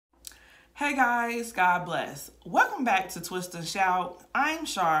Hey guys, God bless. Welcome back to Twist and Shout. I'm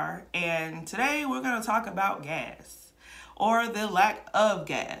Shar, and today we're going to talk about gas, or the lack of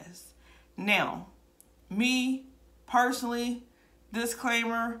gas. Now, me, personally,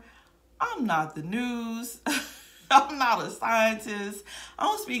 disclaimer, I'm not the news. I'm not a scientist.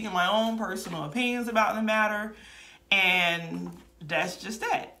 I'm speaking my own personal opinions about the matter, and that's just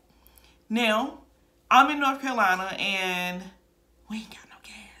that. Now, I'm in North Carolina, and we ain't got no gas.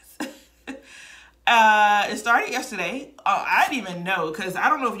 It started yesterday. I didn't even know, because I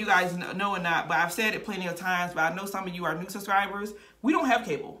don't know if you guys know or not, but I've said it plenty of times, but I know some of you are new subscribers. We don't have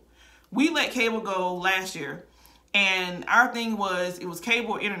cable. We let cable go last year, and our thing was, it was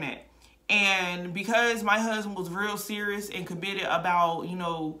cable or internet. And because my husband was real serious and committed about,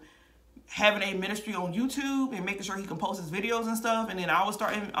 having a ministry on YouTube and making sure he can post his videos and stuff, and then I was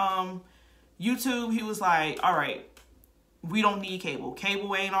starting YouTube, he was like, all right, we don't need cable.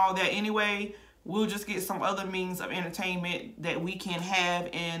 Cable ain't all that anyway. We'll just get some other means of entertainment that we can have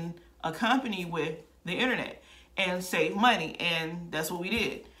and accompany with the internet and save money. And that's what we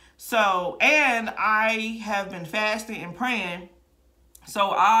did. So, and I have been fasting and praying.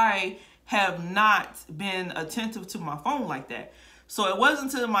 So I have not been attentive to my phone like that. So it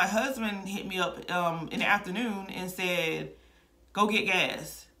wasn't until my husband hit me up in the afternoon and said, go get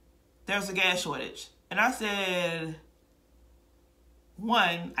gas. There's a gas shortage. And I said,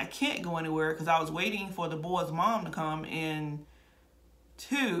 one, I can't go anywhere because I was waiting for the boy's mom to come. And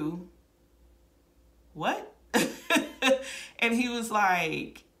two, what? And he was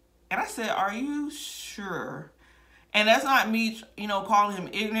like, and I said, are you sure? And that's not me, calling him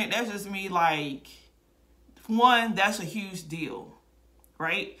ignorant. That's just me like, one, that's a huge deal,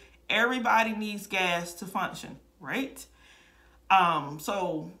 right? Everybody needs gas to function, right?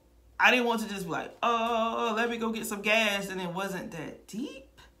 So I didn't want to just be like, oh, let me go get some gas, and it wasn't that deep.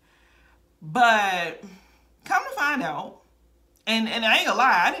 But come to find out, and I ain't gonna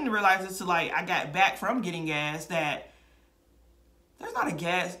lie, I didn't realize this till I got back from getting gas, that there's not a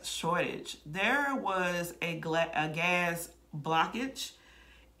gas shortage. There was a gas blockage,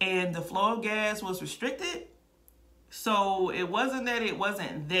 and the flow of gas was restricted. So it wasn't that it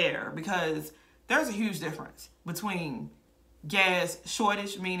wasn't there, because there's a huge difference between gas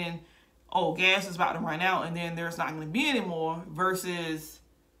shortage, meaning, oh, gas is about to run out and then there's not going to be any more, versus,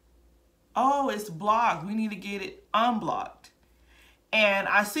 oh, it's blocked, we need to get it unblocked. And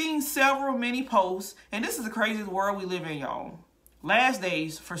I've seen many posts, and this is the craziest world we live in, y'all. Last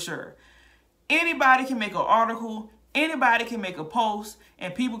days, for sure. Anybody can make an article, anybody can make a post,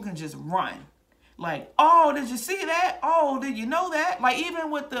 and people can just run. Like, oh, did you see that? Oh, did you know that? Like, even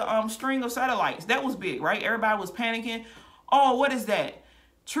with the string of satellites, that was big, right? Everybody was panicking. Oh, what is that?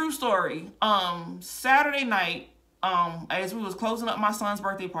 True story. Saturday night, as we was closing up my son's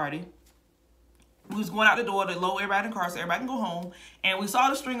birthday party, we was going out the door to load everybody in the car so everybody can go home. And we saw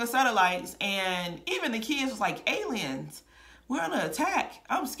the string of satellites, and even the kids was like, aliens, we're under attack.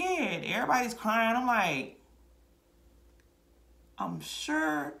 I'm scared. Everybody's crying. I'm like, I'm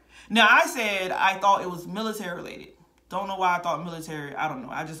sure. Now, I said I thought it was military related. Don't know why I thought military. I don't know.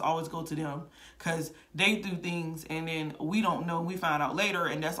 I just always go to them because they do things and then we don't know. We find out later,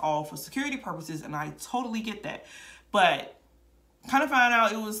 and that's all for security purposes, and I totally get that. But kind of find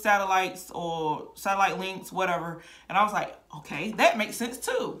out it was satellites or satellite links, whatever. And I was like, okay, that makes sense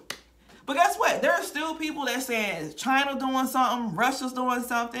too. But guess what? There are still people that say China doing something, Russia's doing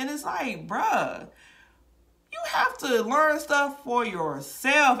something. It's like, bruh, you have to learn stuff for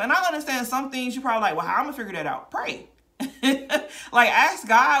yourself. And I understand some things you probably like, well, how am I going to figure that out? Pray. Like, ask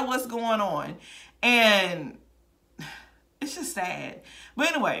God what's going on. And it's just sad.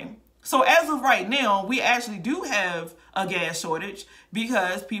 But anyway, so as of right now, we actually do have a gas shortage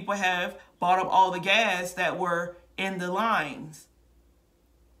because people have bought up all the gas that were in the lines.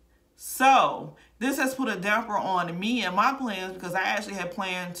 So this has put a damper on me and my plans, because I actually had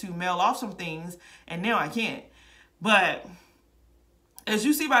planned to mail off some things and now I can't. But as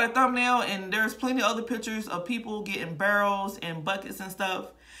you see by the thumbnail, and there's plenty of other pictures of people getting barrels and buckets and stuff.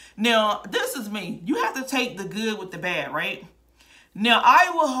 Now, this is me. You have to take the good with the bad, right? Now,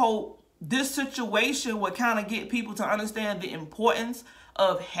 I will hope this situation would kind of get people to understand the importance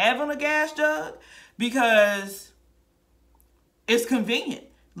of having a gas jug, because it's convenient.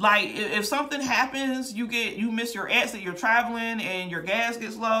 Like, if something happens, you miss your exit, you're traveling and your gas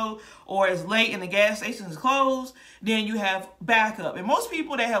gets low, or it's late and the gas station is closed, then you have backup. And most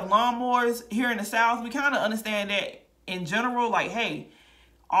people that have lawnmowers here in the South, we kind of understand that in general, like, hey,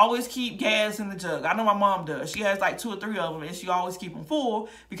 always keep gas in the jug. I know my mom does. She has like 2 or 3 of them, and she always keep them full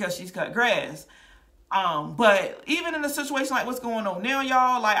because she's cut grass. But even in a situation like what's going on now,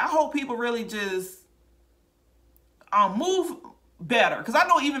 y'all, like, I hope people really just move better. Because I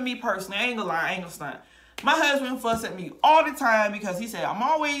know even me personally, I ain't gonna lie, I ain't gonna stunt. My husband fuss at me all the time because he said, I'm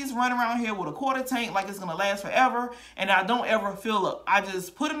always running around here with a quarter tank like it's going to last forever. And I don't ever fill up. I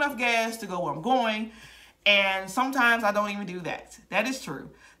just put enough gas to go where I'm going. And sometimes I don't even do that. That is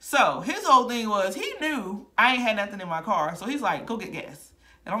true. So his whole thing was, he knew I ain't had nothing in my car. So he's like, go get gas.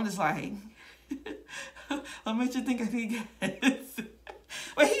 And I'm just like, what makes you think I need gas?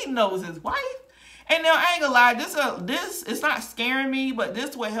 But he knows his wife. And now I ain't gonna lie, this it's not scaring me, but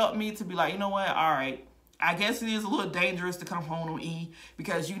this will help me to be like, you know what? All right. I guess it is a little dangerous to come home on E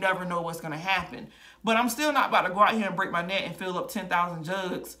because you never know what's going to happen. But I'm still not about to go out here and break my neck and fill up 10,000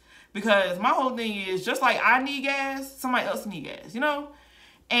 jugs, because my whole thing is, just like I need gas, somebody else need gas, you know?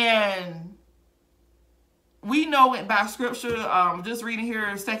 And we know it by scripture, just reading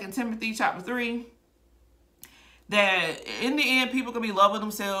here 2 Timothy chapter 3, that in the end, people can be loving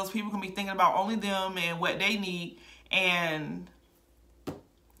themselves. People can be thinking about only them and what they need. And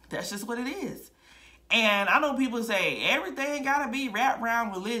that's just what it is. And I know people say, everything got to be wrapped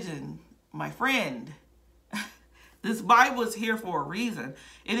around religion. My friend, this Bible is here for a reason.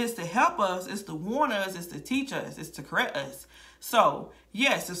 It is to help us. It's to warn us. It's to teach us. It's to correct us. So,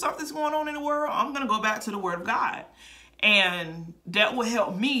 yes, if something's going on in the world, I'm going to go back to the Word of God. And that will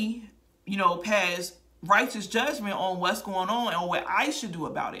help me, you know, pass righteous judgment on what's going on and what I should do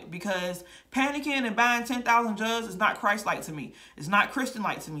about it. Because panicking and buying 10,000 jugs is not Christ-like to me. It's not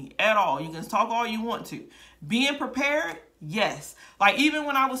Christian-like to me at all. You can talk all you want to. Being prepared, yes. Like, even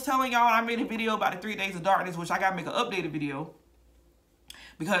when I was telling y'all, I made a video about the 3 days of darkness, which I got to make an updated video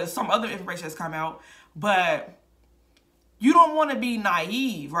because some other information has come out. But you don't want to be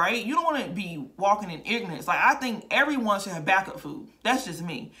naive, right? You don't want to be walking in ignorance. Like, I think everyone should have backup food. That's just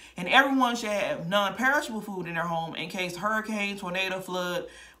me. And everyone should have non-perishable food in their home in case hurricane, tornado, flood.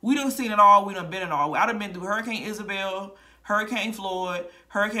 We done seen it all. We done been it all. I done been through Hurricane Isabel, Hurricane Floyd,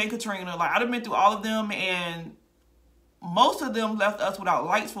 Hurricane Katrina. Like, I done been through all of them, and most of them left us without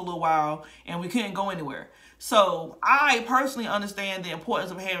lights for a little while, and we couldn't go anywhere. So I personally understand the importance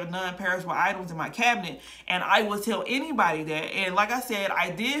of having non-perishable items in my cabinet, and I will tell anybody that. And like I said,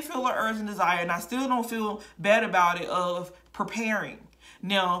 I did feel an urgent desire, and I still don't feel bad about it, of preparing.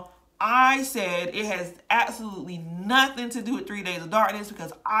 Now, I said it has absolutely nothing to do with 3 days of darkness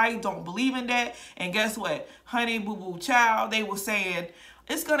because I don't believe in that. And guess what? Honey Boo Boo Child, they were saying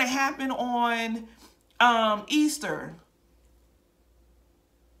it's going to happen on Easter.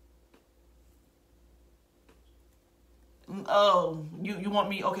 Oh, you want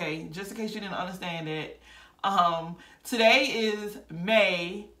me? Okay, just in case you didn't understand it. Today is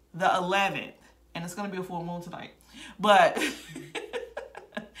May the 11th, and it's going to be a full moon tonight. But,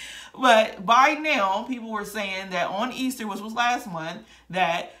 but by now, people were saying that on Easter, which was last month,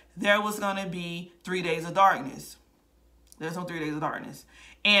 that there was going to be 3 days of darkness. There's no 3 days of darkness.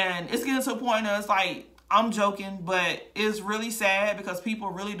 And it's getting to a point that's like, I'm joking, but it's really sad because people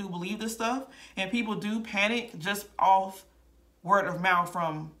really do believe this stuff, and people do panic just off word of mouth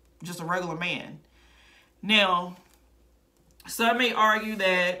from just a regular man. Now, some may argue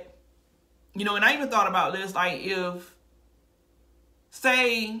that, you know, and I even thought about this, like, if,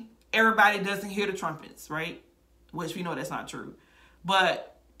 say, everybody doesn't hear the trumpets, right? Which we know that's not true.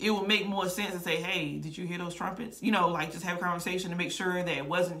 But it would make more sense to say, hey, did you hear those trumpets? You know, like, just have a conversation to make sure that it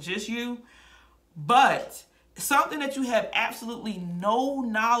wasn't just you. But something that you have absolutely no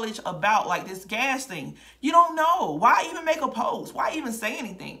knowledge about, like this gas thing, you don't know. Why even make a post? Why even say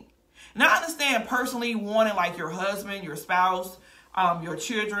anything? Now, I understand personally wanting, like, your husband, your spouse, your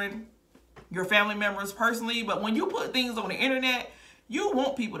children, your family members personally, but when you put things on the internet, you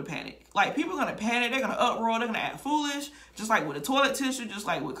want people to panic. Like, people are going to panic. They're going to uproar. They're going to act foolish. Just like with the toilet tissue, just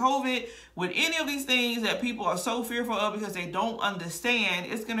like with COVID, with any of these things that people are so fearful of because they don't understand,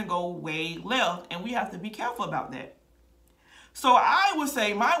 it's going to go way left. And we have to be careful about that. So I would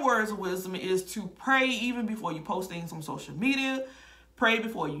say my words of wisdom is to pray even before you post things on social media. Pray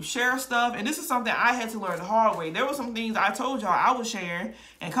before you share stuff. And this is something I had to learn the hard way. There were some things I told y'all I was sharing,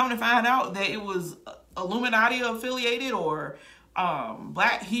 and come to find out that it was Illuminati affiliated or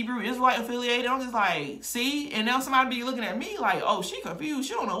Black Hebrew Israelite affiliated. I'm just like, see? And now somebody be looking at me like, oh, she confused.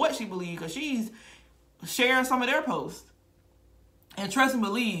 She don't know what she believes because she's sharing some of their posts. And trust and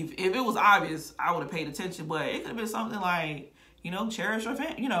believe, if it was obvious, I would have paid attention. But it could have been something like, you know, cherish your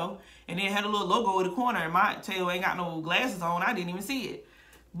family, you know, and then had a little logo in the corner, and my tail ain't got no glasses on. I didn't even see it.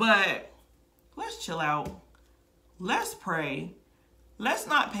 But let's chill out. Let's pray. Let's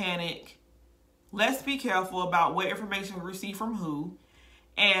not panic. Let's be careful about what information we receive from who.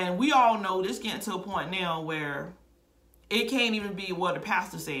 And we all know this getting to a point now where it can't even be what the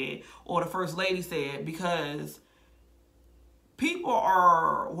pastor said or the first lady said, because people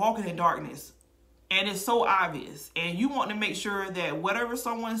are walking in darkness and it's so obvious. And you want to make sure that whatever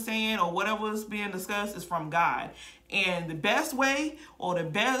someone's saying or whatever is being discussed is from God. And the best way or the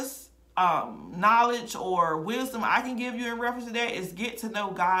best knowledge or wisdom I can give you in reference to that is get to know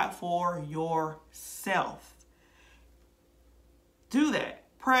God for yourself. Do that.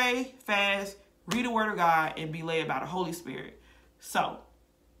 Pray, fast, read the word of God, and be led by the Holy Spirit. So,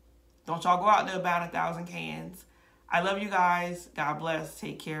 don't y'all go out there buying 1,000 cans. I love you guys. God bless.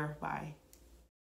 Take care. Bye.